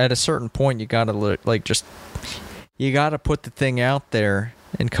mean, at a certain point, you gotta you gotta put the thing out there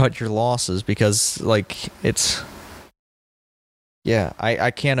and cut your losses, because it's. Yeah,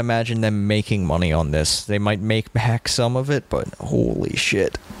 I can't imagine them making money on this. They might make back some of it, but holy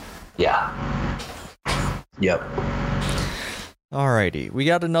shit. Yeah. Yep. Alrighty, we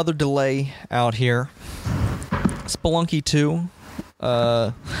got another delay out here. Spelunky 2.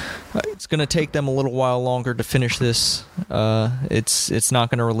 It's gonna take them a little while longer to finish this. It's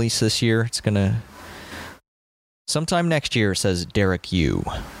not gonna release this year. It's gonna sometime next year, says Derek Yu.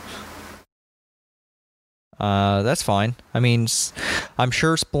 That's fine. I mean, I'm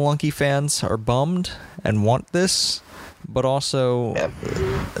sure Spelunky fans are bummed and want this, but also,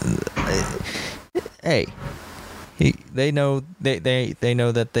 hey, they know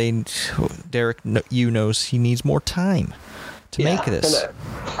that Derek Yu knows he needs more time to make this. And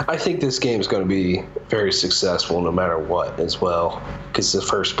I think this game is going to be very successful no matter what as well, because the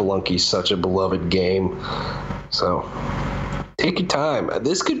first Spelunky is such a beloved game. So take your time.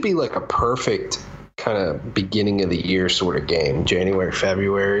 This could be like a perfect kind of beginning of the year sort of game, January,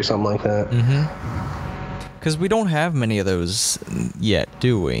 February, something like that. Because we don't have many of those yet,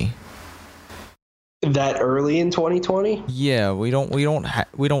 do we? That early in 2020? Yeah, we don't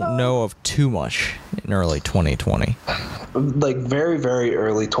know of too much in early 2020. Like very, very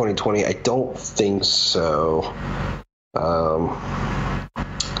early 2020, I don't think so.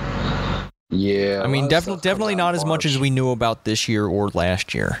 Yeah. I mean, definitely not as much as we knew about this year or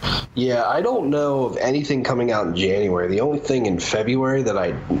last year. Yeah, I don't know of anything coming out in January. The only thing in February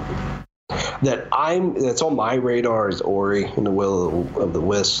that's on my radar is Ori and the Will of the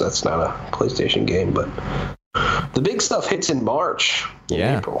Wisps. That's not a PlayStation game, but the big stuff hits in March, in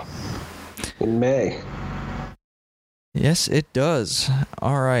April, in May. Yes, it does.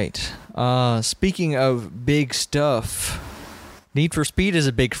 All right. Speaking of big stuff, Need for Speed is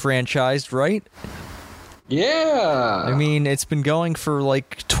a big franchise, right? Yeah. I mean, it's been going for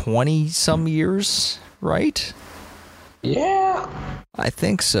like 20-some years, right? Yeah. I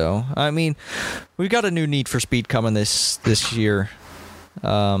think so. I mean, we've got a new Need for Speed coming this year.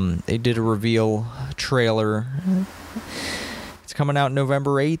 They did a reveal trailer. It's coming out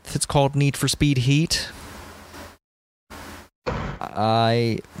November 8th. It's called Need for Speed Heat.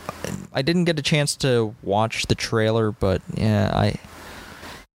 I didn't get a chance to watch the trailer, but yeah,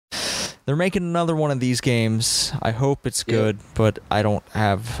 they're making another one of these games. I hope it's good, but I don't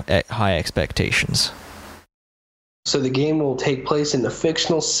have high expectations. So the game will take place in the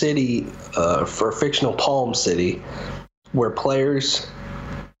fictional city, for fictional Palm City, where players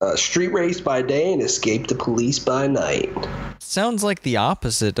Street race by day and escape the police by night. Sounds like the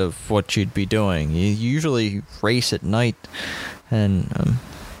opposite of what you'd be doing. You usually race at night, and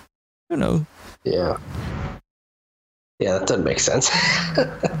you know. Yeah. Yeah, that doesn't make sense.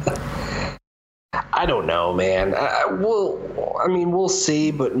 I don't know, man. We'll see,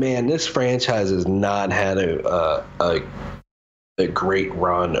 but man, this franchise has not had a great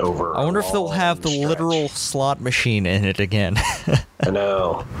run over. I wonder if they'll have the literal slot machine in it again. I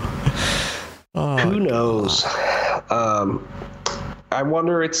know. Oh, who knows? I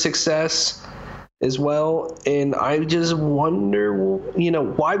wonder its success as well, and I just wonder,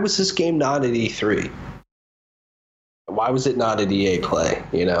 why was this game not at E3? Why was it not at EA Play?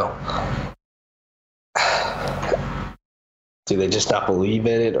 Do they just not believe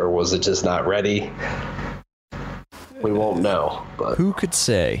in it, or was it just not ready? We won't know. But who could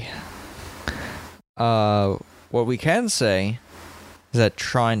say? What we can say is that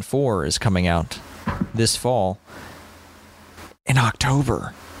Trine 4 is coming out this fall in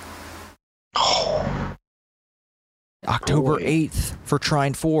October. October 8th for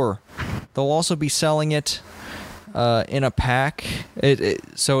Trine 4. They'll also be selling it in a pack.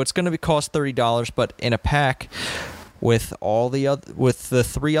 So it's going to cost $30, but in a pack with the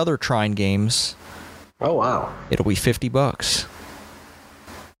 3 other Trine games. Oh wow! It'll be $50.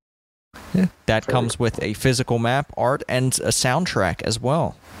 Yeah, that comes with a physical map, art, and a soundtrack as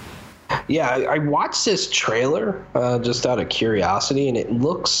well. Yeah, I watched this trailer just out of curiosity, and it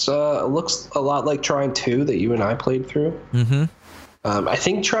looks a lot like Trine 2 that you and I played through. Mm-hmm. I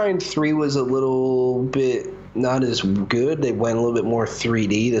think Trine 3 was a little bit not as good. They went a little bit more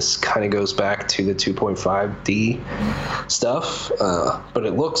 3D. This kind of goes back to the 2.5D stuff, but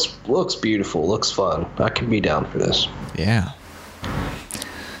it looks beautiful. Looks fun. I could be down for this. Yeah.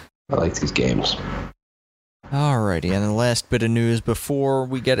 I like these games. Alrighty, and the last bit of news before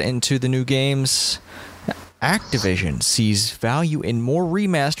we get into the new games. Activision sees value in more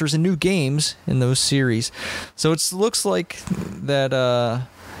remasters and new games in those series. So it looks like that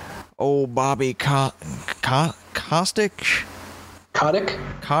old Bobby Kotick?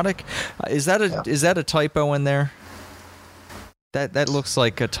 Is that a typo in there? That looks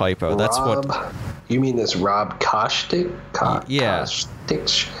like a typo. That's what. You mean this Rob Kotick? Yeah. Kotick?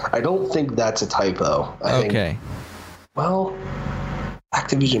 I don't think that's a typo. I think, well,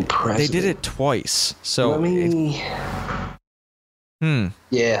 Activision president. They did it twice. So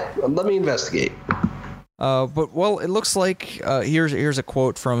Yeah, let me investigate. But it looks like here's a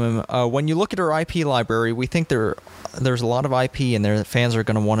quote from him. When you look at our IP library, we think there's a lot of IP in there that fans are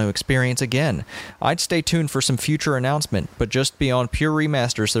going to want to experience again. I'd stay tuned for some future announcement, but just beyond pure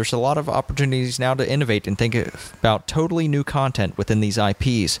remasters, there's a lot of opportunities now to innovate and think about totally new content within these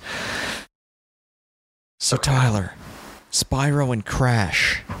IPs. So Tyler, Spyro and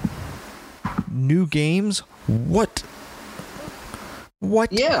Crash, new games? What?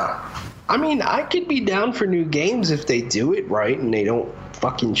 Yeah. I mean, I could be down for new games if they do it right and they don't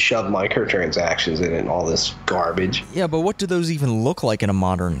fucking shove microtransactions in it and all this garbage. Yeah, but what do those even look like in a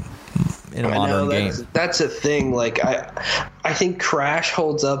modern game? That's a thing. Like, I think Crash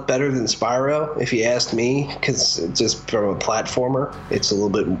holds up better than Spyro, if you ask me, because just from a platformer, it's a little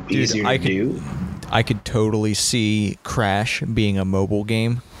bit easier to do. I could totally see Crash being a mobile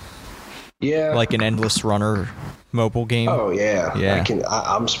game. Yeah. Like an endless runner mobile game. Oh yeah.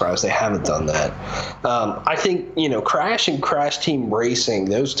 I'm surprised they haven't done that. I think Crash and Crash Team Racing,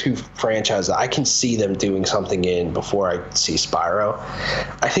 those two franchises, I can see them doing something in before I see Spyro.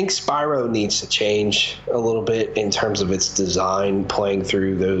 I think Spyro needs to change a little bit in terms of its design. Playing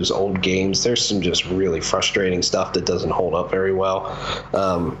through those old games, there's some just really frustrating stuff that doesn't hold up very well.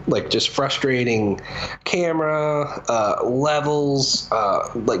 Like just frustrating camera levels.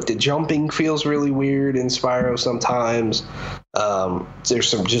 Like the jumping feels really weird in Spyro sometimes. There's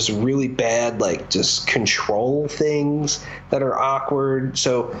some just really bad, like, just control things that are awkward.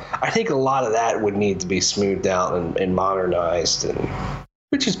 So I think a lot of that would need to be smoothed out and modernized,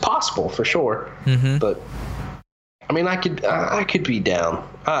 which is possible for sure. Mm-hmm. But I mean, I could be down.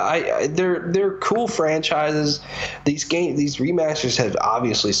 They're cool franchises. These remasters have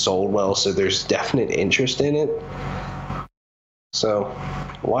obviously sold well, so there's definite interest in it. So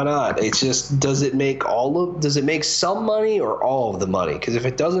why not? It's just, does it make some money or all of the money? Because if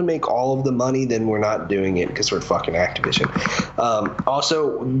it doesn't make all of the money, then we're not doing it because we're fucking Activision.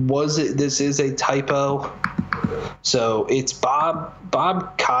 Also, this is a typo. So it's Bob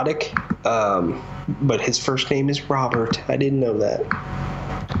Kotick, but his first name is Robert. I didn't know that.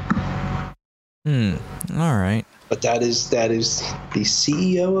 All right. But that is the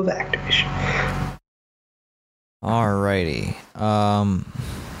CEO of Activision. Alrighty.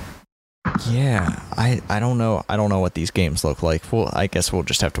 Yeah, I don't know. I don't know what these games look like. Well, I guess we'll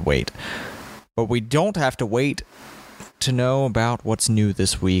just have to wait. But we don't have to wait to know about what's new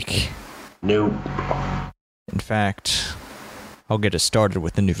this week. Nope. In fact, I'll get us started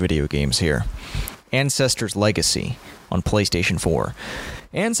with the new video games here. Ancestors Legacy on PlayStation 4.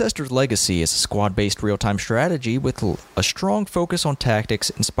 Ancestors Legacy is a squad-based real-time strategy with a strong focus on tactics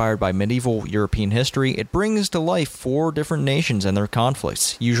inspired by medieval European history. It brings to life 4 different nations and their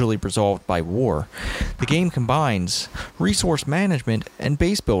conflicts, usually resolved by war. The game combines resource management and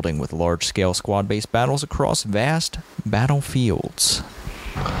base building with large-scale squad-based battles across vast battlefields.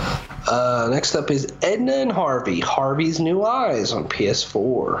 Next up is Edna and Harvey, Harvey's New Eyes on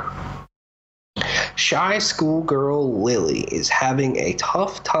PS4. Shy schoolgirl Lily is having a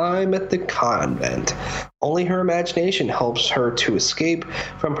tough time at the convent. Only her imagination helps her to escape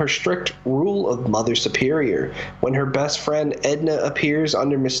from her strict rule of Mother Superior. When her best friend Edna appears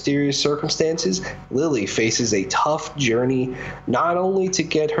under mysterious circumstances, Lily faces a tough journey not only to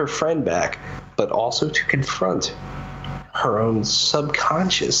get her friend back, but also to confront her own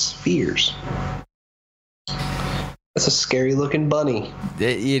subconscious fears. That's a scary looking bunny.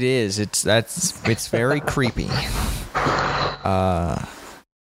 It is. It's very creepy.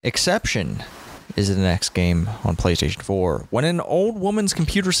 Exception is the next game on PlayStation 4. When an old woman's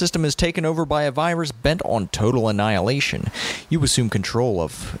computer system is taken over by a virus bent on total annihilation, you assume control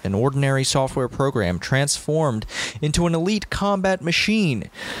of an ordinary software program transformed into an elite combat machine.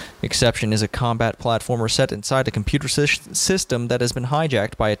 Exception is a combat platformer set inside a computer system that has been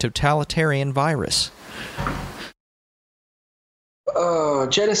hijacked by a totalitarian virus.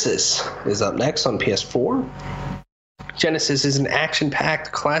 Genesis is up next on PS4. Genesis is an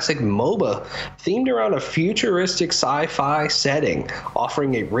action-packed classic MOBA themed around a futuristic sci-fi setting,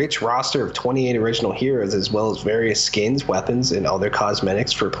 offering a rich roster of 28 original heroes as well as various skins, weapons, and other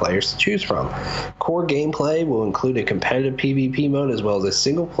cosmetics for players to choose from. Core gameplay will include a competitive PvP mode as well as a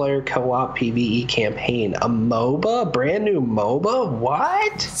single-player co-op PvE campaign. A MOBA? A brand new MOBA?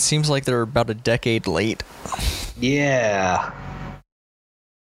 What? Seems like they're about a decade late. Yeah.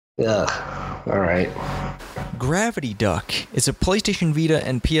 Ugh. All right. Gravity Duck is a PlayStation Vita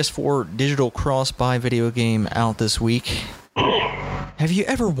and PS4 digital cross-buy video game out this week. Have you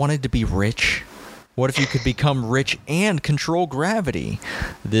ever wanted to be rich? What if you could become rich and control gravity?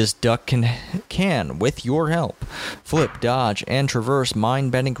 This duck can, with your help, flip, dodge, and traverse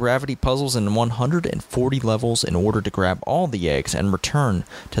mind-bending gravity puzzles in 140 levels in order to grab all the eggs and return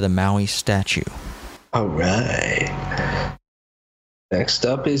to the Maui statue. All right. Next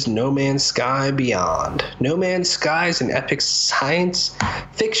up is No Man's Sky Beyond. No Man's Sky is an epic science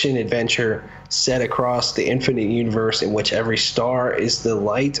fiction adventure set across the infinite universe in which every star is the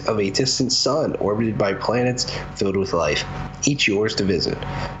light of a distant sun orbited by planets filled with life, each yours to visit.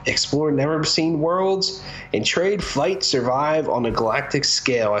 Explore never-seen worlds and trade, fight, survive on a galactic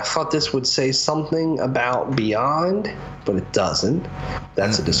scale. I thought this would say something about Beyond, but it doesn't.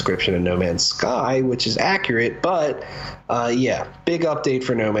 That's a description of No Man's Sky, which is accurate, but yeah, big update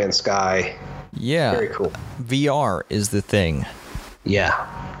for No Man's Sky. Yeah. Very cool. VR is the thing.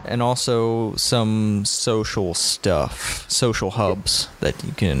 Yeah. And also some social stuff, social hubs that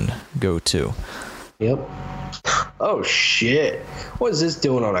you can go to. Yep. Oh, shit. What is this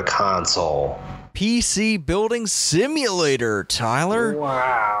doing on a console? PC Building Simulator, Tyler.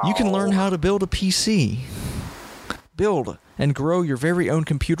 Wow. You can learn how to build a PC. Build and grow your very own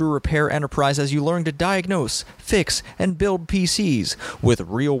computer repair enterprise as you learn to diagnose, fix, and build PCs. With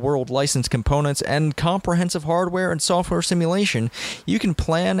real-world licensed components and comprehensive hardware and software simulation, you can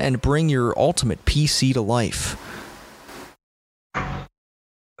plan and bring your ultimate PC to life.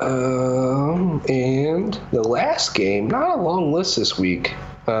 And the last game, not a long list this week,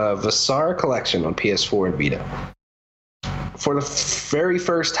 Visara Collection on PS4 and Vita. For the very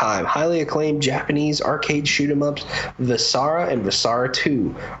first time, highly acclaimed Japanese arcade shoot-'em-ups Visara and Visara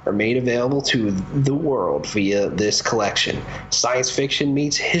 2 are made available to the world via this collection. Science fiction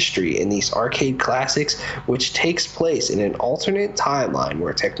meets history in these arcade classics, which takes place in an alternate timeline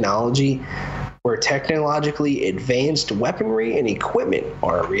where technologically advanced weaponry and equipment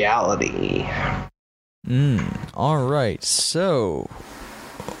are a reality. All right, so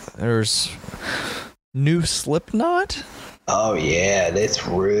there's new Slipknot? Oh, yeah, that's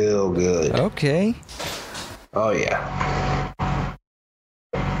real good. Okay. Oh, yeah.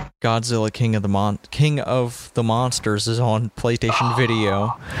 Godzilla King of the Monsters is on PlayStation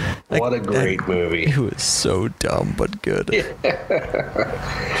Video. What a great movie. It was so dumb, but good.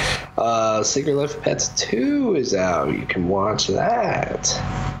 Secret Life of Pets 2 is out. You can watch that.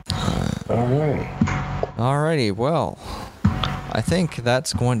 All right. Alrighty, well, I think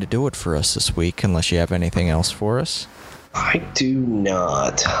that's going to do it for us this week, unless you have anything else for us. I do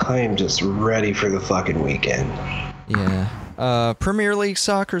not. I am just ready for the fucking weekend. Yeah. Premier League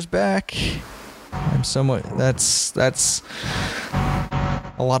soccer's back. I'm somewhat. That's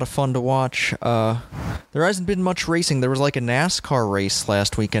a lot of fun to watch. There hasn't been much racing. There was like a NASCAR race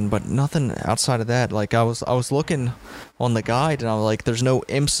last weekend, but nothing outside of that. Like I was looking on the guide, and I was like, "There's no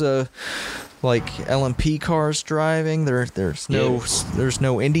IMSA, like LMP cars driving. There's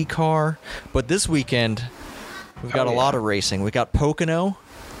no Indy car." But this weekend, we've got a lot of racing. We got Pocono.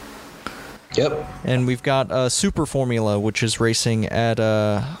 Yep. And we've got Super Formula, which is racing at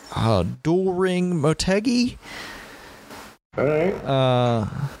Dual Ring Motegi. All right.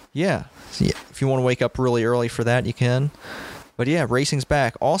 Yeah. So, yeah. If you want to wake up really early for that, you can. But yeah, racing's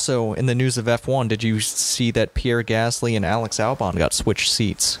back. Also, in the news of F1, did you see that Pierre Gasly and Alex Albon got switched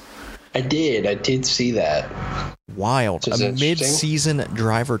seats? I did see that. Wild. A mid-season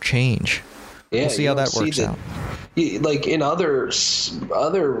driver change. Yeah, we'll see how that works out. Like in other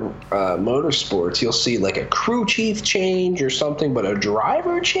motorsports, you'll see like a crew chief change or something, but a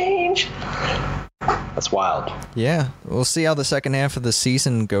driver change? That's wild. Yeah, we'll see how the second half of the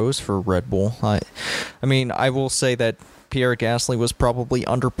season goes for Red Bull. I mean, I will say that Pierre Gasly was probably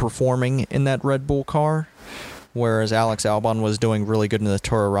underperforming in that Red Bull car, whereas Alex Albon was doing really good in the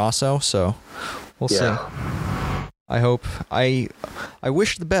Toro Rosso, so we'll see. I hope. I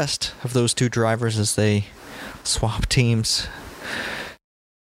wish the best of those two drivers as they swap teams.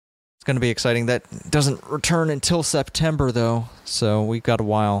 It's going to be exciting. That doesn't return until September, though, so we've got a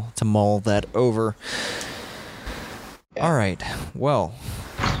while to mull that over. Yeah. All right. Well,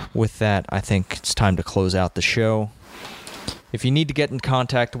 with that, I think it's time to close out the show. If you need to get in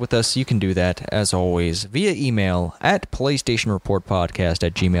contact with us, you can do that, as always, via email at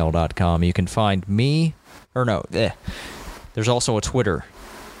PlayStationReportPodcast@gmail.com. You can find me, there's also a Twitter.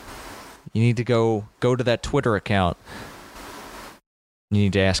 You need to go to that Twitter account. You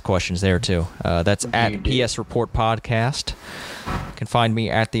need to ask questions there, too. That's at PS Report Podcast. You can find me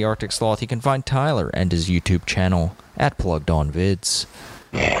at The Arctic Sloth. You can find Tyler and his YouTube channel at Plugged On Vids.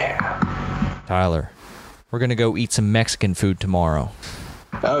 Yeah. Tyler, we're going to go eat some Mexican food tomorrow.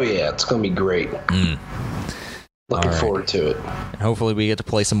 Oh, yeah. It's going to be great. Looking forward to it. And hopefully we get to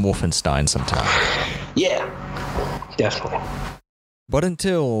play some Wolfenstein sometime. Yeah. Definitely. But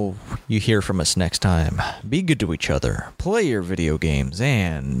until you hear from us next time, be good to each other, play your video games,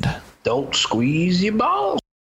 and don't squeeze your balls.